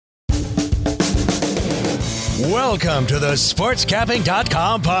Welcome to the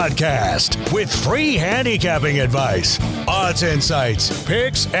SportsCapping.com podcast with free handicapping advice, odds insights,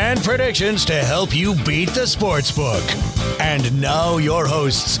 picks, and predictions to help you beat the sportsbook. And now your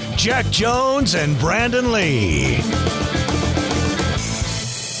hosts, Jack Jones and Brandon Lee.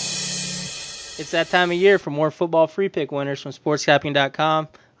 It's that time of year for more football free pick winners from SportsCapping.com.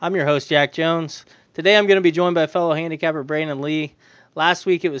 I'm your host, Jack Jones. Today I'm going to be joined by fellow handicapper Brandon Lee. Last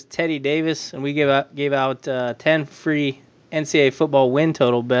week it was Teddy Davis, and we gave out 10 free NCAA football win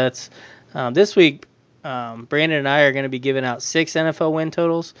total bets. This week, Brandon and I are going to be giving out 6 NFL win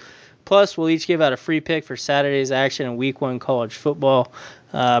totals. Plus, we'll each give out a free pick for Saturday's action in Week 1 college football.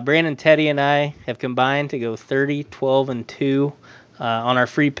 Brandon, Teddy, and I have combined to go 30, 12, and 2 on our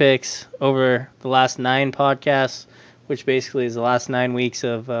free picks over the last 9 podcasts, which basically is the last 9 weeks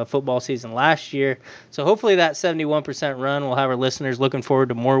of football season last year. So hopefully that 71% run will have our listeners looking forward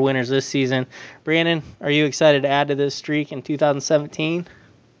to more winners this season. Brandon, are you excited to add to this streak in 2017?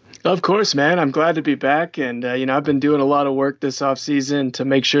 Of course, man. I'm glad to be back. And, I've been doing a lot of work this offseason to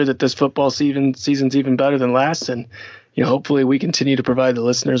make sure that this football season's even better than last. And, hopefully we continue to provide the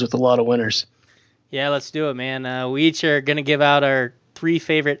listeners with a lot of winners. Yeah, let's do it, man. We each are going to give out our 3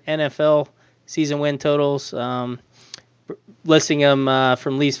 favorite NFL season win totals. Listing them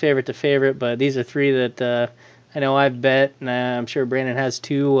from least favorite to favorite, but these are 3 that I know I've bet, and I'm sure Brandon has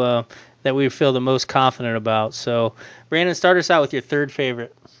 2 that we feel the most confident about. So, Brandon, start us out with your 3rd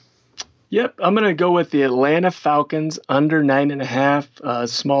favorite. Yep, I'm going to go with the Atlanta Falcons under 9.5,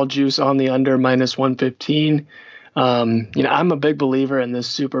 small juice on the under minus 115. I'm a big believer in this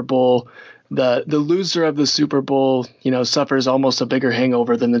Super Bowl. The loser of the Super Bowl, suffers almost a bigger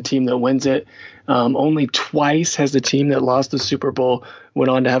hangover than the team that wins it. Only twice has the team that lost the Super Bowl went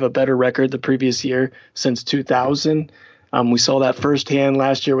on to have a better record the previous year since 2000. We saw that firsthand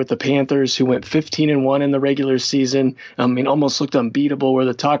last year with the Panthers, who went 15-1 in the regular season. Almost looked unbeatable. Were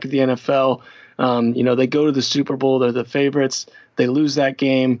the talk of the NFL. They go to the Super Bowl. They're the favorites. They lose that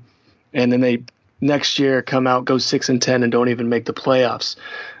game, and then they next year come out, go 6-10, and don't even make the playoffs.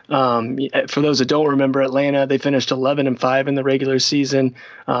 For those that don't remember, Atlanta, they finished 11-5 in the regular season.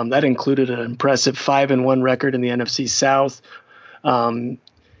 That included an impressive 5-1 record in the NFC South. I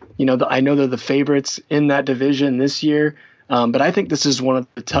know they're the favorites in that division this year, but I think this is one of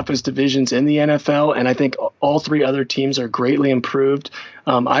the toughest divisions in the NFL, and I think all 3 other teams are greatly improved.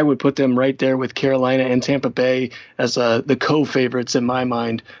 I would put them right there with Carolina and Tampa Bay as the co-favorites in my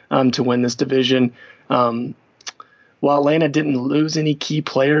mind to win this division. While Atlanta didn't lose any key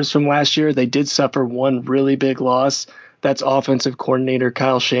players from last year, they did suffer one really big loss. That's offensive coordinator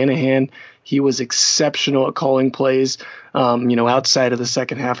Kyle Shanahan. He was exceptional at calling plays, outside of the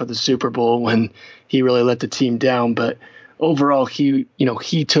second half of the Super Bowl when he really let the team down. But overall, he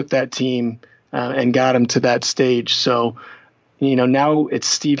took that team and got him to that stage. So, now it's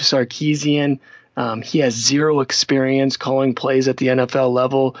Steve Sarkisian. He has 0 experience calling plays at the NFL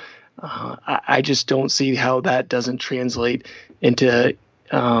level. I just don't see how that doesn't translate into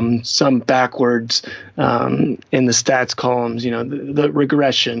some backwards in the stats columns, the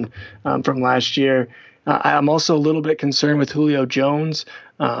regression from last year. I'm also a little bit concerned with Julio Jones.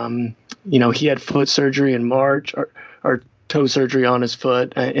 He had foot surgery in March or toe surgery on his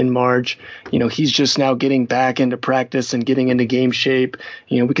foot in March. He's just now getting back into practice and getting into game shape.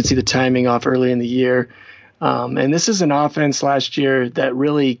 We could see the timing off early in the year. And this is an offense last year that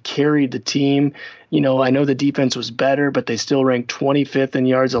really carried the team. I know the defense was better, but they still ranked 25th in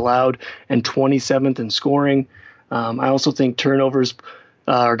yards allowed and 27th in scoring. I also think turnovers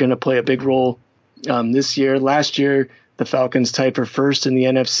are going to play a big role this year. Last year, the Falcons tied for first in the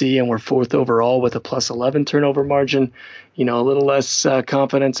NFC and were 4th overall with a plus 11 turnover margin. A little less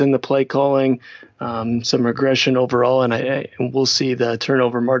confidence in the play calling, some regression overall, and we'll see the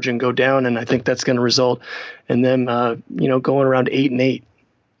turnover margin go down, and I think that's going to result in them, going around 8-8.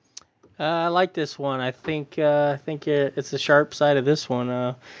 I like this one. I think it's the sharp side of this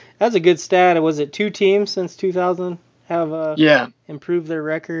one. That's a good stat. Was it 2 teams since 2000 have improved their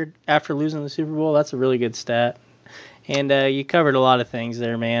record after losing the Super Bowl? That's a really good stat. And you covered a lot of things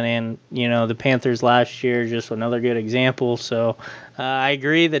there, man. And, the Panthers last year, just another good example. So I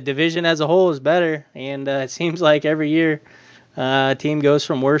agree the division as a whole is better. And it seems like every year a team goes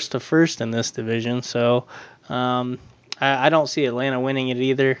from worst to first in this division. So I don't see Atlanta winning it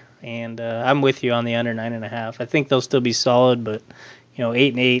either. And I'm with you on the under 9.5. I think they'll still be solid, but,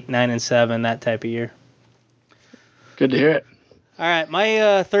 8-8, 9-7, that type of year. Good to hear it. All right,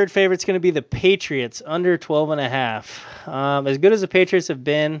 my third favorite's going to be the Patriots, under 12.5. As good as the Patriots have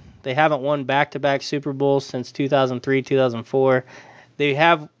been, they haven't won back-to-back Super Bowls since 2003, 2004.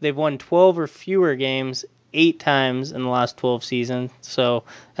 They've won 12 or fewer games 8 times in the last 12 seasons. So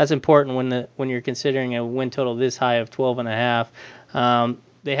that's important when you're considering a win total this high of 12.5.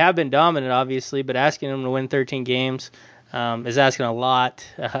 They have been dominant, obviously, but asking them to win 13 games is asking a lot.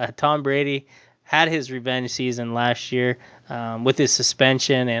 Tom Brady had his revenge season last year with his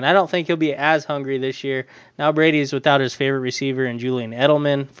suspension, and I don't think he'll be as hungry this year. Now Brady's without his favorite receiver in Julian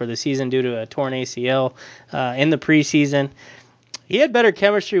Edelman for the season due to a torn ACL in the preseason. He had better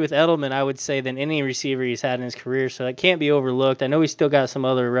chemistry with Edelman, I would say, than any receiver he's had in his career, so that can't be overlooked. I know he's still got some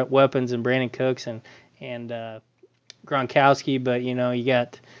other weapons in Brandon Cooks and Gronkowski, but you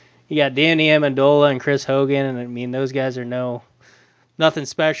got Danny Amendola and Chris Hogan, and I mean those guys are nothing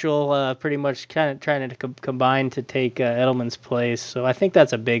special. Pretty much kind of trying to combine to take Edelman's place, so I think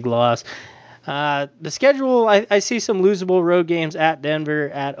that's a big loss. The schedule, I see some losable road games at Denver,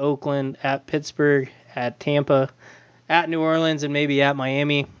 at Oakland, at Pittsburgh, at Tampa, at New Orleans, and maybe at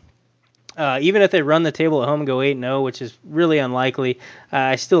Miami. Even if they run the table at home and go 8-0, which is really unlikely,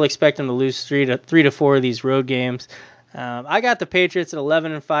 I still expect them to lose 3 to 4 of these road games. I got the Patriots at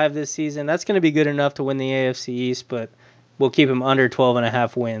 11-5 this season. That's going to be good enough to win the AFC East, but we'll keep them under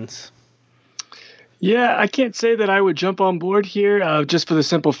 12.5 wins. Yeah, I can't say that I would jump on board here just for the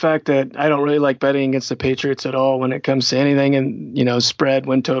simple fact that I don't really like betting against the Patriots at all when it comes to anything and, spread,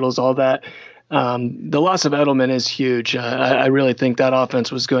 win totals, all that. The loss of Edelman is huge. I really think that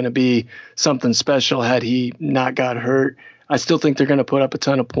offense was going to be something special had he not got hurt. I still think they're going to put up a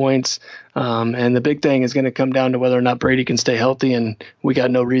ton of points. And the big thing is going to come down to whether or not Brady can stay healthy, and we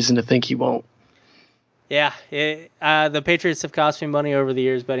got no reason to think he won't. Yeah, the Patriots have cost me money over the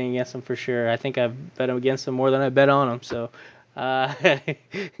years betting against them for sure. I think I've bet against them more than I bet on them. So, yeah,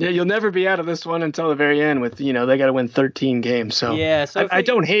 you'll never be out of this one until the very end with, they got to win 13 games. So, yeah, so I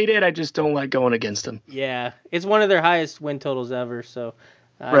don't hate it. I just don't like going against them. Yeah, it's one of their highest win totals ever. So,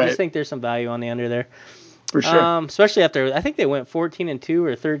 I just think there's some value on the under there. For sure. Especially after, I think they went 14-2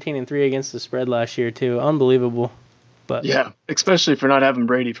 or 13-3 against the spread last year too. Unbelievable. But yeah, especially for not having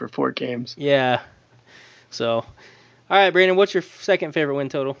Brady for 4 games. Yeah. So, all right, Brandon, what's your second favorite win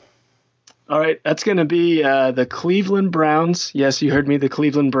total? All right, that's going to be the Cleveland Browns. Yes, you heard me. The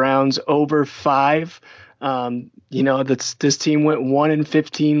Cleveland Browns over 5. This team went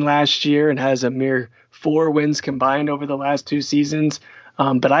 1-15 last year and has a mere 4 wins combined over the last 2 seasons.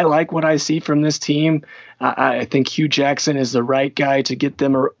 But I like what I see from this team. I think Hugh Jackson is the right guy to get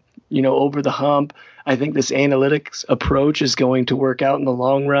them, over the hump. I think this analytics approach is going to work out in the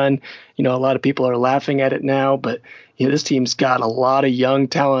long run. A lot of people are laughing at it now, but this team's got a lot of young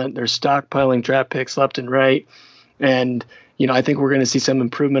talent. They're stockpiling draft picks left and right. And, I think we're going to see some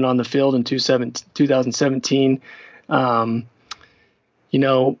improvement on the field in 2017.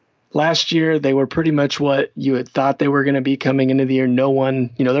 Last year, they were pretty much what you had thought they were going to be coming into the year. No one,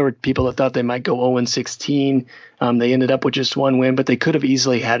 there were people that thought they might go 0-16. They ended up with just 1 win, but they could have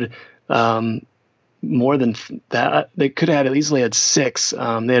easily had more than that. They could have easily had 6.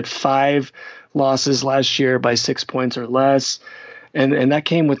 They had 5 losses last year by 6 points or less. And that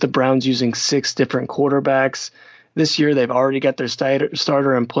came with the Browns using 6 different quarterbacks. This year, they've already got their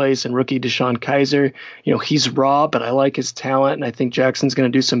starter in place and rookie DeShone Kizer. He's raw, but I like his talent, and I think Jackson's going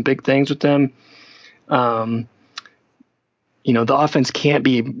to do some big things with them. The offense can't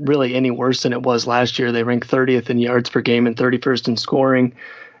be really any worse than it was last year. They ranked 30th in yards per game and 31st in scoring.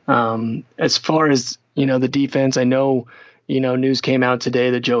 As far as, the defense, I know, news came out today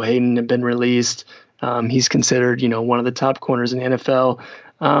that Joe Hayden had been released. He's considered, one of the top corners in the NFL.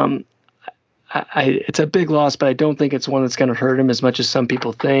 It's a big loss, but I don't think it's one that's going to hurt him as much as some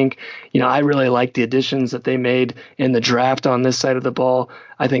people think. I really like the additions that they made in the draft on this side of the ball.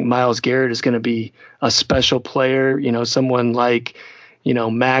 I think Myles Garrett is going to be a special player, someone like,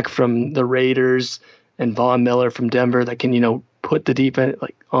 Mack from the Raiders and Von Miller from Denver that can, put the defense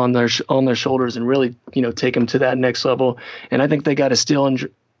on their shoulders and really, take them to that next level. And I think they got a steal in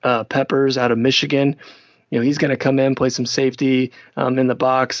Peppers out of Michigan. He's going to come in, play some safety in the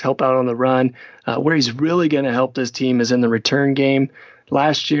box, help out on the run. Where he's really going to help this team is in the return game.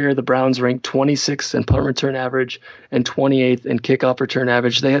 Last year, the Browns ranked 26th in punt return average and 28th in kickoff return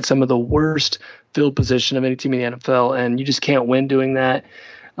average. They had some of the worst field position of any team in the NFL, and you just can't win doing that.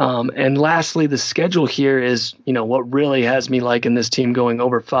 And lastly, the schedule here is, what really has me liking this team going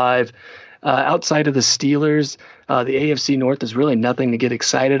over 5. Outside of the Steelers, the AFC North is really nothing to get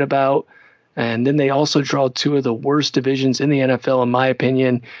excited about. And then they also draw 2 of the worst divisions in the NFL, in my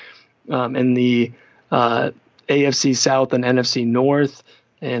opinion, in the AFC South and NFC North.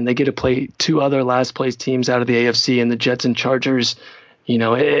 And they get to play 2 other last-place teams out of the AFC, and the Jets and Chargers.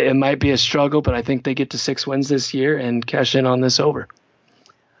 It might be a struggle, but I think they get to 6 wins this year and cash in on this over.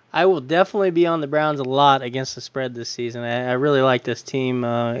 I will definitely be on the Browns a lot against the spread this season. I really like this team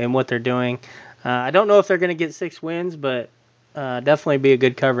and what they're doing. I don't know if they're going to get 6 wins, but definitely be a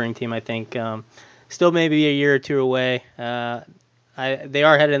good covering team, I think. Still maybe a year or two away. They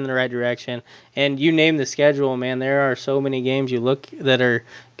are headed in the right direction. And you name the schedule, man. There are so many games you look that are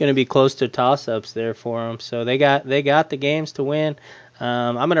going to be close to toss-ups there for them. So they got the games to win.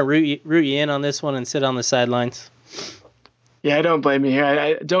 I'm going to root you in on this one and sit on the sidelines. Yeah, I don't blame you here.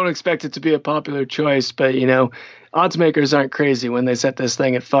 I don't expect it to be a popular choice, but, you know, odds makers aren't crazy when they set this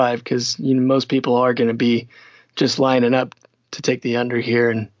thing at 5 because, you know, most people are going to be just lining up to take the under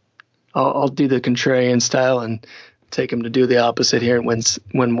here. And I'll do the contrarian style and take them to do the opposite here and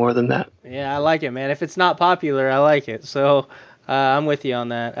win more than that. Yeah, I like it, man. If it's not popular, I like it. So I'm with you on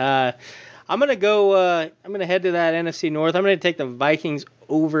that. I'm going to head to that NFC North. I'm going to take the Vikings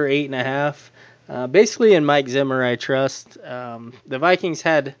over 8.5. Basically, in Mike Zimmer, I trust. The Vikings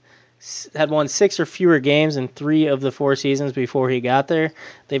had won 6 or fewer games in 3 of the 4 seasons before he got there.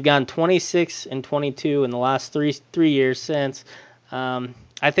 They've gone 26-22 in the last three years since.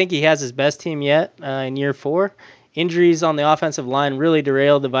 I think he has his best team yet in year 4. Injuries on the offensive line really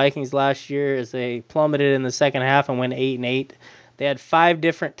derailed the Vikings last year as they plummeted in the second half and went 8-8. They had 5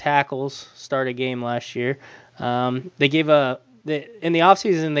 different tackles start a game last year. They gave in the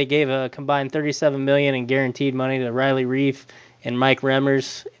offseason, they gave a combined $37 million in guaranteed money to Riley Reif and Mike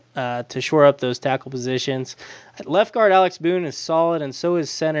Remmers to shore up those tackle positions. Left guard Alex Boone is solid, and so is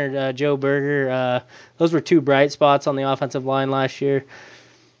center Joe Berger. Those were 2 bright spots on the offensive line last year.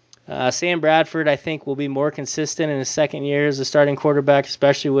 Sam Bradford, I think, will be more consistent in his second year as a starting quarterback,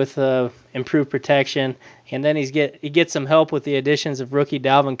 especially with improved protection. And then he gets some help with the additions of rookie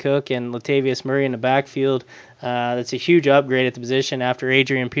Dalvin Cook and Latavius Murray in the backfield. That's a huge upgrade at the position after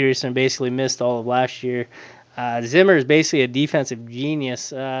Adrian Peterson basically missed all of last year. Zimmer is basically a defensive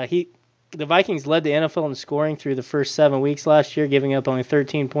genius. The Vikings led the NFL in scoring through the first 7 weeks last year, giving up only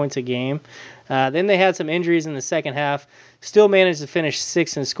 13 points a game. Then they had some injuries in the second half. Still managed to finish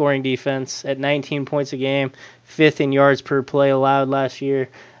 6th in scoring defense at 19 points a game, 5th in yards per play allowed last year.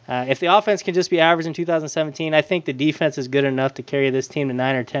 If the offense can just be average in 2017, I think the defense is good enough to carry this team to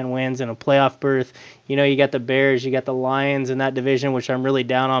 9 or 10 wins and a playoff berth. You know, you got the Bears, you got the Lions in that division, which I'm really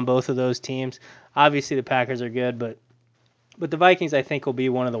down on both of those teams. Obviously, the Packers are good, but the Vikings, I think, will be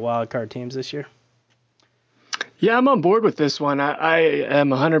one of the wild card teams this year. Yeah, I'm on board with this one. I am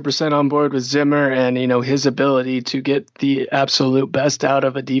 100% on board with Zimmer and, you know, his ability to get the absolute best out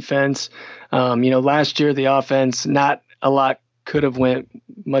of a defense. You know, last year, the offense, not a lot could have went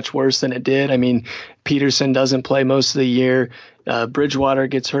much worse than it did. I mean, Peterson doesn't play most of the year. Bridgewater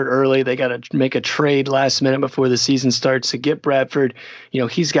gets hurt early. They got to make a trade last minute before the season starts to get Bradford. You know,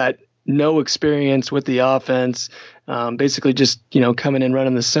 he's got no experience with the offense, basically just, you know, coming in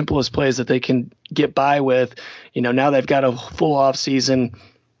running the simplest plays that they can get by with. You know, now they've got a full off season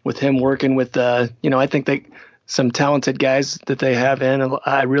with him working with, you know, I think some talented guys that they have in.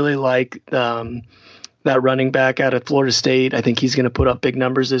 I really like that running back out of Florida State. I think he's going to put up big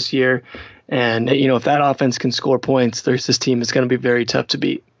numbers this year. And, you know, if that offense can score points, this team is going to be very tough to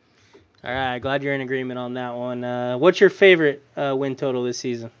beat. All right, glad you're in agreement on that one. What's your favorite win total this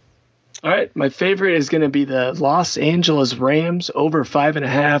season? All right, my favorite is going to be the Los Angeles Rams over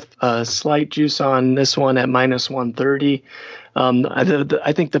 5.5. Slight juice on this one at -130.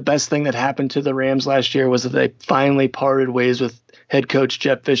 I think the best thing that happened to the Rams last year was that they finally parted ways with head coach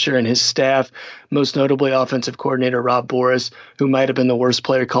Jeff Fisher and his staff, most notably offensive coordinator Rob Boras, who might have been the worst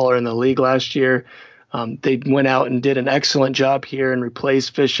player caller in the league last year. They went out and did an excellent job here and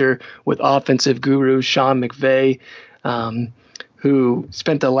replaced Fisher with offensive guru Sean McVay, who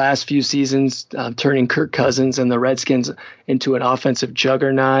spent the last few seasons turning Kirk Cousins and the Redskins into an offensive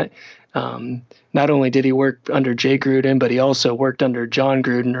juggernaut. Not only did he work under Jay Gruden, but he also worked under John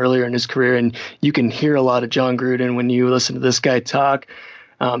Gruden earlier in his career. And you can hear a lot of John Gruden when you listen to this guy talk.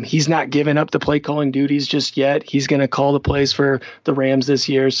 He's not giving up the play calling duties just yet. He's going to call the plays for the Rams this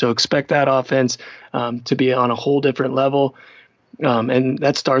year. So expect that offense to be on a whole different level. And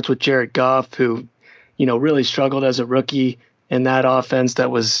that starts with Jared Goff, who, you know, really struggled as a rookie in that offense that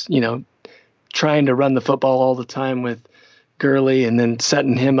was, you know, trying to run the football all the time with Gurley and then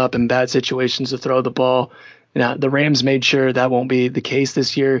setting him up in bad situations to throw the ball. Now, the Rams made sure that won't be the case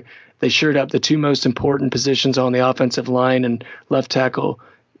this year. They shored up the 2 most important positions on the offensive line and left tackle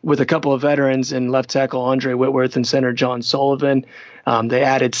with a couple of veterans in left tackle Andre Whitworth and center John Sullivan. They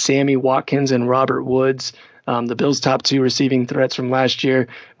added Sammy Watkins and Robert Woods, the Bills' top 2 receiving threats from last year,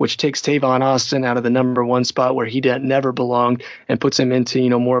 which takes Tavon Austin out of the number 1 spot where he never belonged and puts him into, you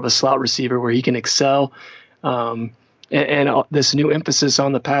know, more of a slot receiver where he can excel. And this new emphasis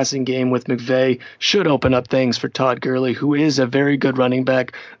on the passing game with McVay should open up things for Todd Gurley, who is a very good running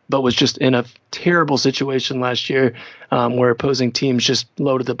back, but was just in a terrible situation last year where opposing teams just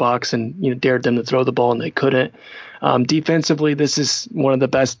loaded the box and dared them to throw the ball and they couldn't. Defensively, this is one of the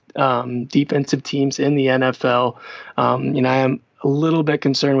best defensive teams in the NFL. I am a little bit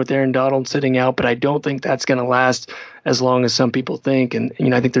concerned with Aaron Donald sitting out, but I don't think that's going to last as long as some people think. And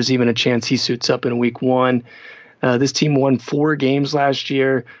I think there's even a chance he suits up in week 1. This team won 4 games last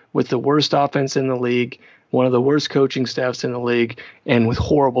year with the worst offense in the league, one of the worst coaching staffs in the league, and with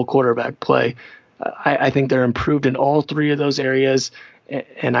horrible quarterback play. I think they're improved in all 3 of those areas,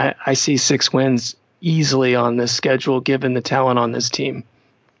 and I see 6 wins easily on this schedule given the talent on this team.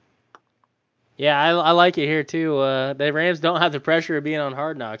 Yeah, I like it here too. The Rams don't have the pressure of being on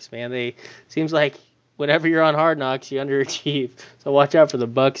Hard Knocks, man. Seems like whenever you're on Hard Knocks, you underachieve. So watch out for the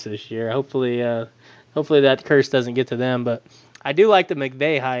Bucs this year. Hopefully that curse doesn't get to them. But I do like the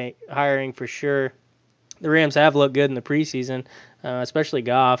McVay hiring for sure. The Rams have looked good in the preseason, especially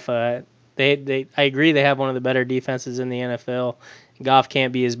Goff. I agree they have one of the better defenses in the NFL. Goff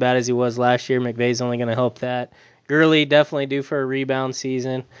can't be as bad as he was last year. McVay's only going to help that. Gurley definitely due for a rebound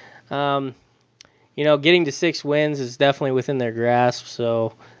season. Getting to 6 wins is definitely within their grasp.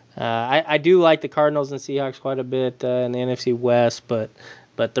 So I do like the Cardinals and Seahawks quite a bit in the NFC West, but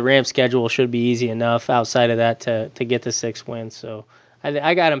the Rams' schedule should be easy enough outside of that to get to 6 wins. So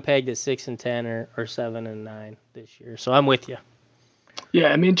I got them pegged at 6-10 or 7-9 this year. So I'm with you.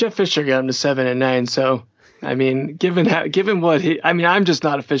 Yeah, Jeff Fisher got him to 7-9. So given what I'm just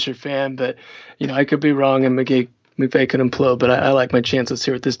not a Fisher fan, but I could be wrong and McVay could implode. But I like my chances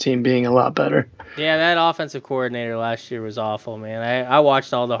here with this team being a lot better. Yeah, that offensive coordinator last year was awful, man. I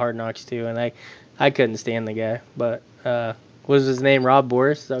watched all the Hard Knocks too, and I couldn't stand the guy. But was his name Rob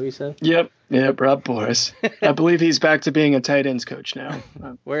Boris? Is that what you said? Yep, Rob Boris. I believe he's back to being a tight ends coach now.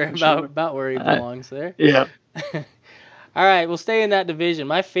 About where he belongs there. Yeah. All right, we'll stay in that division.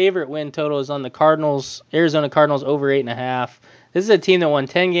 My favorite win total is on the Cardinals, Arizona Cardinals over 8.5. This is a team that won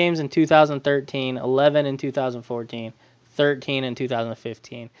 10 games in 2013, 11 in 2014, 13 in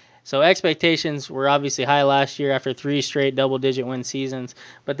 2015. So expectations were obviously high last year after 3 straight double-digit win seasons,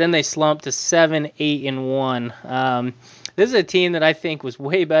 but then they slumped to 7-8-1. This is a team that I think was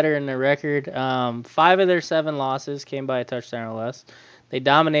way better in their record. 5 of their 7 losses came by a touchdown or less. They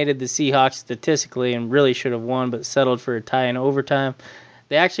dominated the Seahawks statistically and really should have won, but settled for a tie in overtime.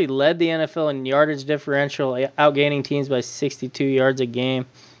 They actually led the NFL in yardage differential, outgaining teams by 62 yards a game.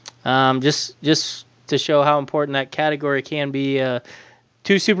 Just to show how important that category can be.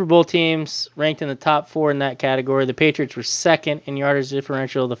 2 Super Bowl teams ranked in the top 4 in that category. The Patriots were 2nd in yardage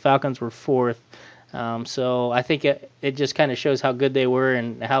differential. The Falcons were 4th. So I think it just kind of shows how good they were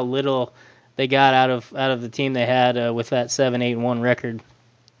and how little they got out of the team they had with that 7-8-1 record.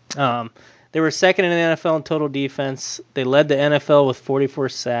 They were 2nd in the NFL in total defense. They led the NFL with 44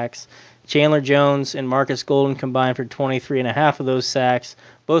 sacks. Chandler Jones and Marcus Golden combined for 23.5 of those sacks.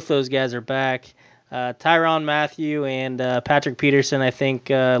 Both those guys are back. Tyrann Mathieu and Patrick Peterson, I think,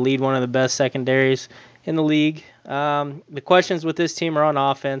 lead one of the best secondaries in the league. The questions with this team are on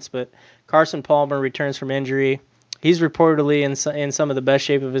offense, but Carson Palmer returns from injury. He's reportedly in some of the best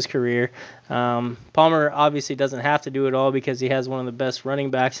shape of his career. Palmer obviously doesn't have to do it all because he has one of the best running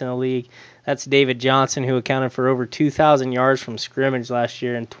backs in the league. That's David Johnson, who accounted for over 2,000 yards from scrimmage last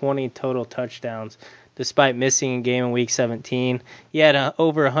year and 20 total touchdowns, despite missing a game in Week 17. He had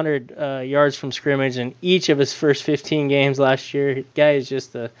over 100 yards from scrimmage in each of his first 15 games last year. The guy is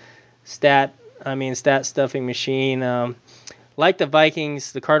just a stat-stuffing machine. Like the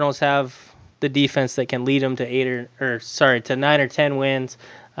Vikings, the Cardinals have the defense that can lead them to 9 or 10 wins.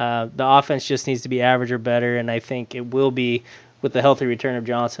 The offense just needs to be average or better, and I think it will be with the healthy return of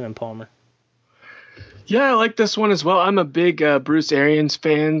Johnson and Palmer. Yeah, I like this one as well. I'm a big Bruce Arians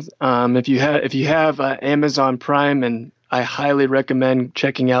fan. If you have Amazon Prime, and I highly recommend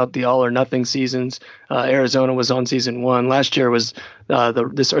checking out the All or Nothing seasons. Arizona was on season 1. Last year was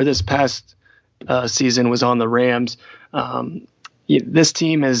this past season was on the Rams. This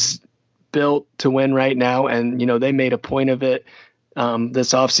team is built to win right now, and they made a point of it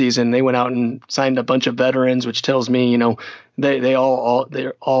this offseason. They went out and signed a bunch of veterans, which tells me they're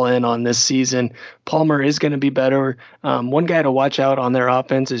all in on this season. Palmer is going to be better. One guy to watch out on their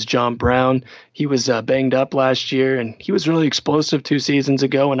offense is John Brown. He was banged up last year, and he was really explosive 2 seasons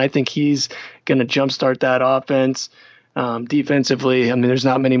ago, and I think he's going to jumpstart that offense. Defensively, there's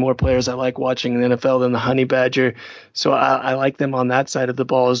not many more players I like watching in the NFL than the Honey Badger, so I like them on that side of the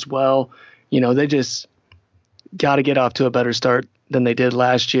ball as well. They just got to get off to a better start than they did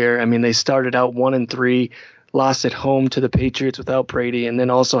last year. They started out 1-3. lost at home to the Patriots without Brady, and then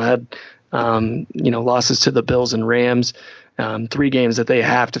also had losses to the Bills and Rams. 3 games that they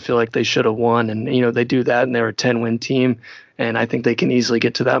have to feel like they should have won, and they do that, and they're a 10-win team, and I think they can easily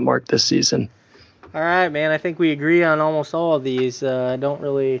get to that mark this season. All right, man. I think we agree on almost all of these. I'm not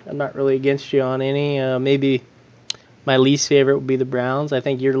really against you on any. Maybe my least favorite would be the Browns. I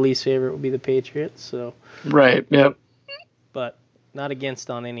think your least favorite would be the Patriots. So. Right. Yep. But not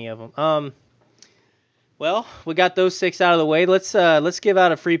against on any of them. Well, we got those 6 out of the way. Let's give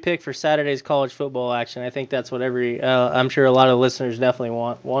out a free pick for Saturday's college football action. I think that's what I'm sure a lot of listeners definitely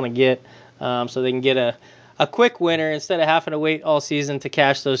want to get, so they can get a quick winner instead of having to wait all season to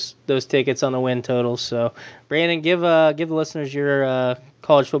cash those tickets on the win totals. So, Brandon, give the listeners your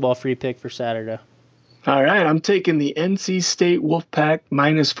college football free pick for Saturday. All right, I'm taking the NC State Wolfpack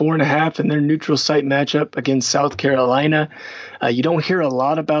 -4.5 in their neutral site matchup against South Carolina. You don't hear a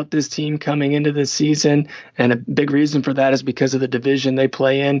lot about this team coming into this season, and a big reason for that is because of the division they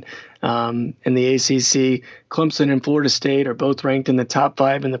play in the ACC. Clemson and Florida State are both ranked in the top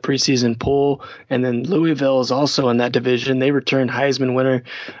 5 in the preseason poll, and then Louisville is also in that division. They returned Heisman winner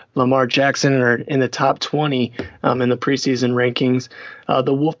Lamar Jackson and are in the top 20 in the preseason rankings.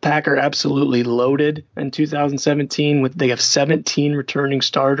 The Wolfpack are absolutely loaded in 2017. They have 17 returning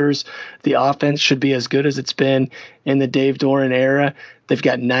starters. The offense should be as good as it's been in the Dave Doeren era. They've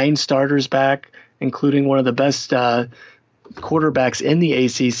got 9 starters back, including one of the best quarterbacks in the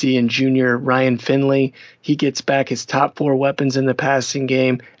ACC in junior Ryan Finley. He gets back his top 4 weapons in the passing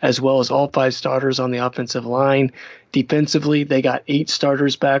game, as well as all 5 starters on the offensive line. Defensively, they got 8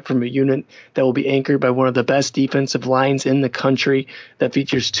 starters back from a unit that will be anchored by one of the best defensive lines in the country that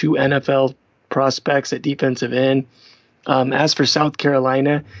features 2 NFL prospects at defensive end. As for South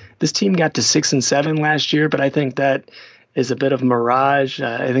Carolina, this team got to 6-7 last year, but I think that is a bit of a mirage.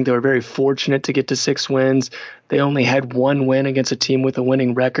 I think they were very fortunate to get to 6 wins. They only had 1 win against a team with a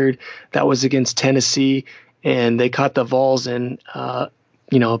winning record. That was against Tennessee, and they caught the Vols in a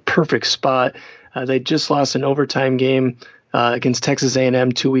perfect spot. They just lost an overtime game against Texas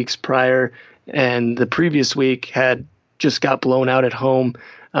A&M 2 weeks prior, and the previous week had just got blown out at home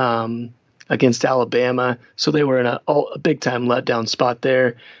against Alabama. So they were in a big-time letdown spot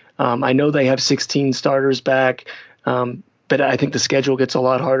there. I know they have 16 starters back, but I think the schedule gets a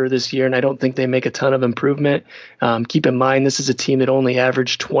lot harder this year, and I don't think they make a ton of improvement. Keep in mind, this is a team that only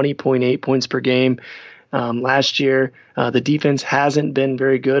averaged 20.8 points per game last year. The defense hasn't been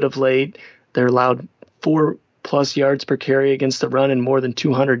very good of late. They're allowed 4+ yards per carry against the run and more than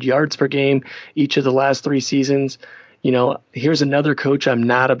 200 yards per game each of the last 3 seasons. Here's another coach I'm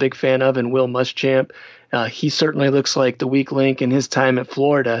not a big fan of, and Will Muschamp. He certainly looks like the weak link in his time at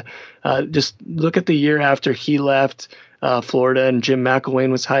Florida. Just look at the year after he left Florida and Jim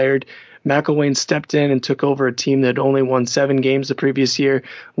McElwain was hired. McElwain stepped in and took over a team that had only won 7 games the previous year,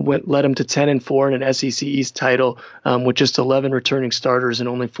 led them to 10-4 in an SEC East title with just 11 returning starters and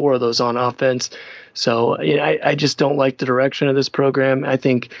only 4 of those on offense. So I just don't like the direction of this program. I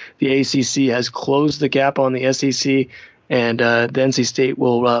think the ACC has closed the gap on the SEC, and the NC State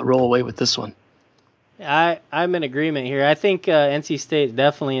will roll away with this one. I'm in agreement here. I think NC State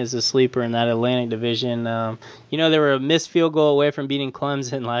definitely is a sleeper in that Atlantic division. They were a missed field goal away from beating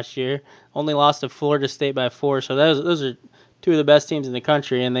Clemson last year. Only lost to Florida State by 4. So those are 2 of the best teams in the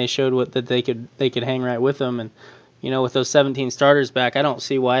country, and they showed that they could hang right with them. And with those 17 starters back, I don't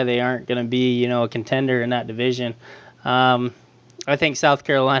see why they aren't going to be a contender in that division. I think South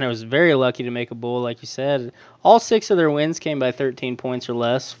Carolina was very lucky to make a bowl, like you said. All 6 of their wins came by 13 points or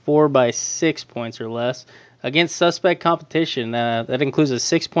less, 4 by 6 points or less, against suspect competition. That includes a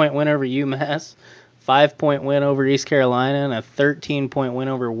 6-point win over UMass, 5-point win over East Carolina, and a 13-point win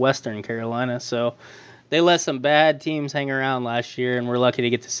over Western Carolina. So they let some bad teams hang around last year, and we're lucky to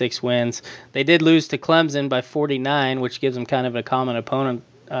get to 6 wins. They did lose to Clemson by 49, which gives them kind of a common opponent.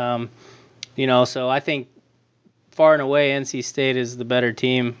 So I think far and away, NC State is the better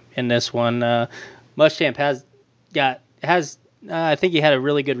team in this one. Muschamp I think he had a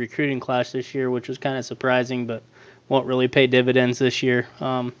really good recruiting class this year, which was kind of surprising, but won't really pay dividends this year.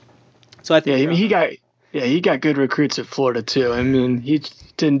 So I think he got good recruits at Florida too. I mean, he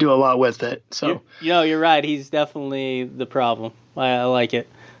didn't do a lot with it. So you're right. He's definitely the problem. I like it.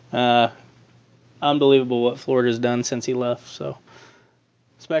 Unbelievable what Florida's done since he left. So.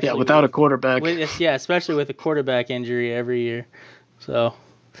 Without a quarterback. Especially with a quarterback injury every year. So,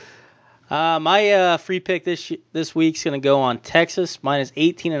 my free pick this week's going to go on Texas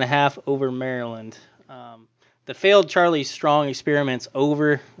 -18.5 over Maryland. The failed Charlie Strong experiment's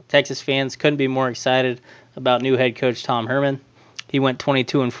over. Texas fans couldn't be more excited about new head coach Tom Herman. He went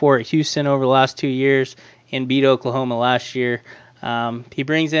 22-4 at Houston over the last 2 years, and beat Oklahoma last year. He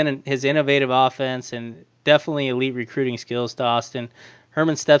brings in his innovative offense and definitely elite recruiting skills to Austin.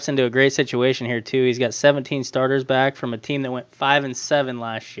 Herman steps into a great situation here too. He's got 17 starters back from a team that went 5-7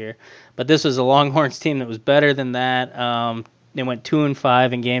 last year, but this was a Longhorns team that was better than that. They went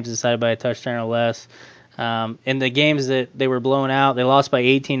 2-5 in games decided by a touchdown or less. In the games that they were blown out, they lost by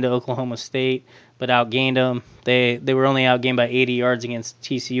 18 to Oklahoma State, but outgained them. They were only outgained by 80 yards against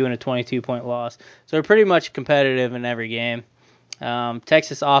TCU in a 22-point loss. So they're pretty much competitive in every game.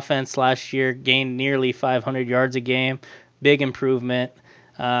 Texas offense last year gained nearly 500 yards a game. Big improvement.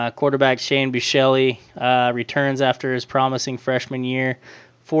 Quarterback Shane Buechele returns after his promising freshman year.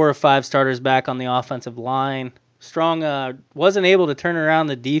 4 or 5 starters back on the offensive line. Strong wasn't able to turn around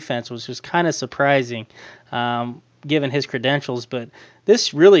the defense, which was kind of surprising given his credentials, but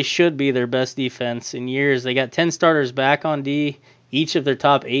this really should be their best defense in years. They got 10 starters back on D, each of their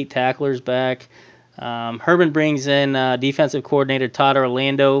top 8 tacklers back. Herman brings in defensive coordinator Todd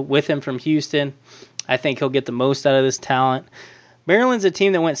Orlando with him from Houston. I think he'll get the most out of this talent. Maryland's a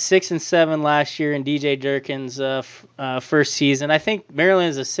team that went 6-7 last year in DJ Durkin's first season. I think Maryland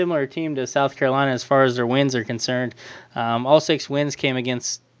is a similar team to South Carolina as far as their wins are concerned. All 6 wins came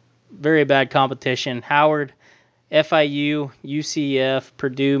against very bad competition: Howard, FIU, UCF,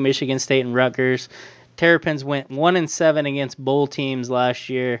 Purdue, Michigan State, and Rutgers. Terrapins went 1-7 against bowl teams last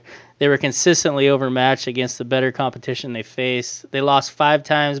year. They were consistently overmatched against the better competition they faced. They lost 5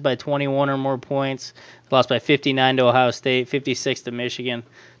 times by 21 or more points. They lost by 59 to Ohio State, 56 to Michigan,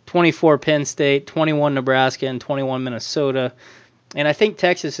 24 Penn State, 21 Nebraska, and 21 Minnesota. And I think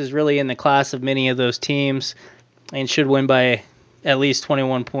Texas is really in the class of many of those teams and should win by at least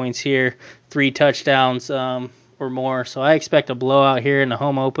 21 points here, 3 touchdowns or more. So I expect a blowout here in the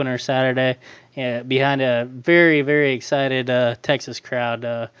home opener Saturday behind a very, very excited Texas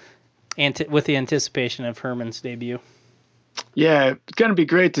crowd with the anticipation of Herman's debut. Yeah, it's going to be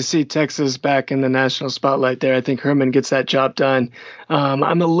great to see Texas back in the national spotlight there. I think Herman gets that job done.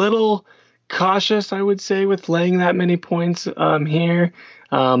 I'm a little cautious, I would say, with laying that many points here.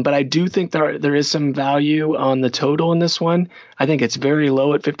 But I do think there is some value on the total in this one. I think it's very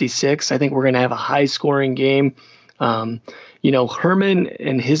low at 56. I think we're going to have a high-scoring game. Herman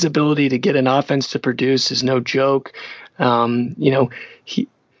and his ability to get an offense to produce is no joke.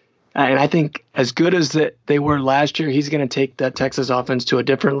 And I think as good as they were last year, he's going to take that Texas offense to a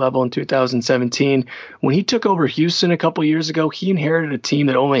different level in 2017. When he took over Houston a couple years ago, he inherited a team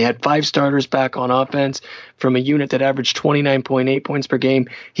that only had 5 starters back on offense from a unit that averaged 29.8 points per game.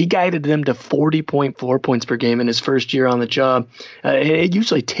 He guided them to 40.4 points per game in his first year on the job. It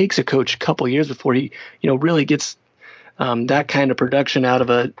usually takes a coach a couple years before he, really gets that kind of production out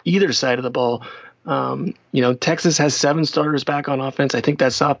of either side of the ball. Texas has 7 starters back on offense. I think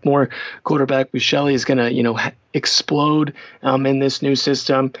that sophomore quarterback Buechele is going to, explode in this new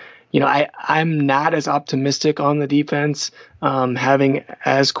system. I'm not as optimistic on the defense having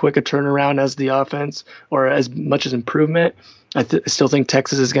as quick a turnaround as the offense or as much as improvement. I still think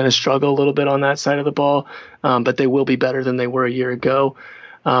Texas is going to struggle a little bit on that side of the ball, but they will be better than they were a year ago.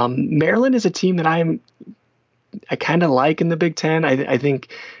 Maryland is a team that I kind of like in the Big Ten. I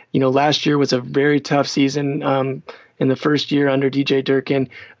think, last year was a very tough season in the first year under DJ Durkin.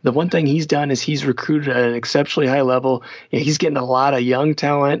 The one thing he's done is he's recruited at an exceptionally high level. He's getting a lot of young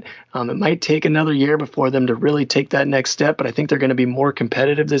talent. It might take another year before them to really take that next step, but I think they're going to be more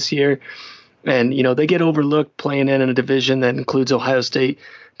competitive this year. And, they get overlooked playing in a division that includes Ohio State,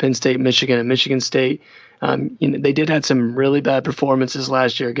 Penn State, Michigan, and Michigan State. They did have some really bad performances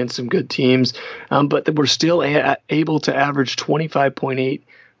last year against some good teams, but they were still able to average 25.8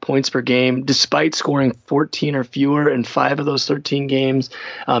 points per game, despite scoring 14 or fewer in 5 of those 13 games.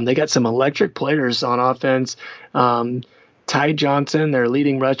 They got some electric players on offense. Ty Johnson, their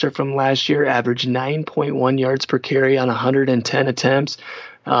leading rusher from last year, averaged 9.1 yards per carry on 110 attempts.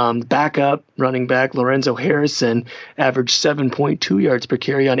 Backup running back Lorenzo Harrison averaged 7.2 yards per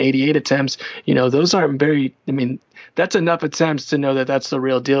carry on 88 attempts. Those aren't that's enough attempts to know that that's the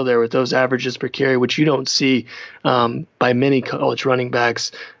real deal there with those averages per carry, which you don't see by many college running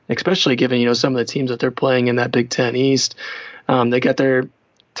backs, especially given, some of the teams that they're playing in that Big Ten East. They got their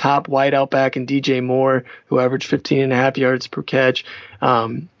top wideout back in DJ Moore, who averaged 15.5 yards per catch.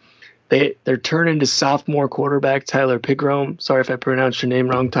 They're turning to sophomore quarterback Tyler Pigrome. Sorry if I pronounced your name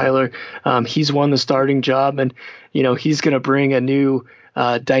wrong, Tyler. He's won the starting job, and he's going to bring a new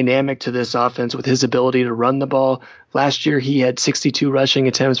dynamic to this offense with his ability to run the ball. Last year, he had 62 rushing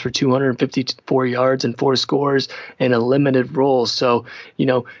attempts for 254 yards and 4 scores in a limited role. So,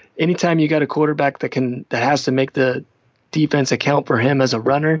 anytime you got a quarterback that has to make the defense account for him as a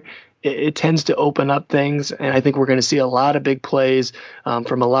runner, it tends to open up things. And I think we're going to see a lot of big plays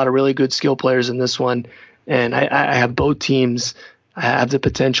from a lot of really good skill players in this one. And I have both teams have the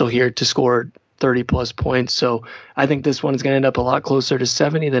potential here to score 30-plus points. So I think this one is going to end up a lot closer to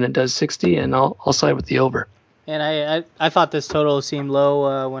 70 than it does 60, and I'll side with the over. And I thought this total seemed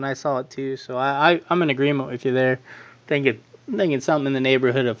low when I saw it too, so I'm in agreement with you there. Thinking something in the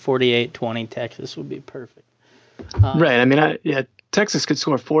neighborhood of 48-20 Texas would be perfect. Right. I mean, Texas could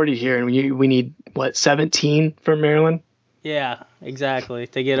score 40 here, and we need, 17 from Maryland? Yeah, exactly,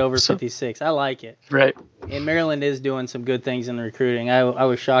 to get over 56. I like it. Right. And Maryland is doing some good things in recruiting. I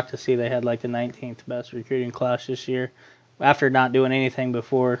was shocked to see they had like the 19th best recruiting class this year after not doing anything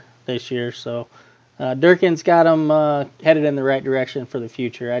before this year. So Durkin's got them headed in the right direction for the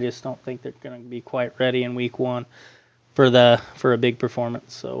future. I just don't think they're going to be quite ready in week one for a big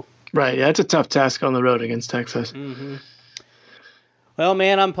performance. So right, yeah, it's a tough task on the road against Texas. Mm-hmm. Well,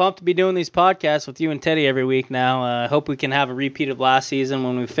 man, I'm pumped to be doing these podcasts with you and Teddy every week now. I hope we can have a repeat of last season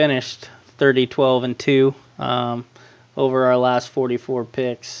when we finished 30-12-2 over our last 44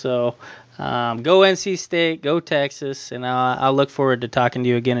 picks. So go NC State, go Texas, and I'll look forward to talking to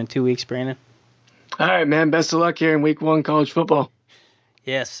you again in 2 weeks, Brandon. All right, man. Best of luck here in week 1 college football.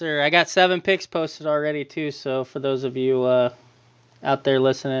 Yes, sir. I got 7 picks posted already, too, so for those of you out there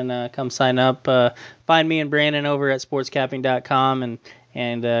listening, come sign up. Find me and Brandon over at sportscapping.com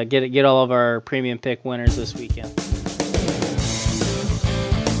and get all of our premium pick winners this weekend.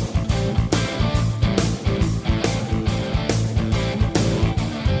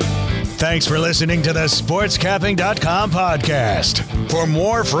 Thanks for listening to the sportscapping.com podcast. For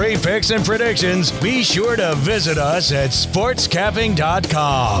more free picks and predictions, be sure to visit us at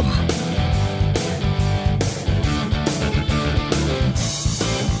sportscapping.com.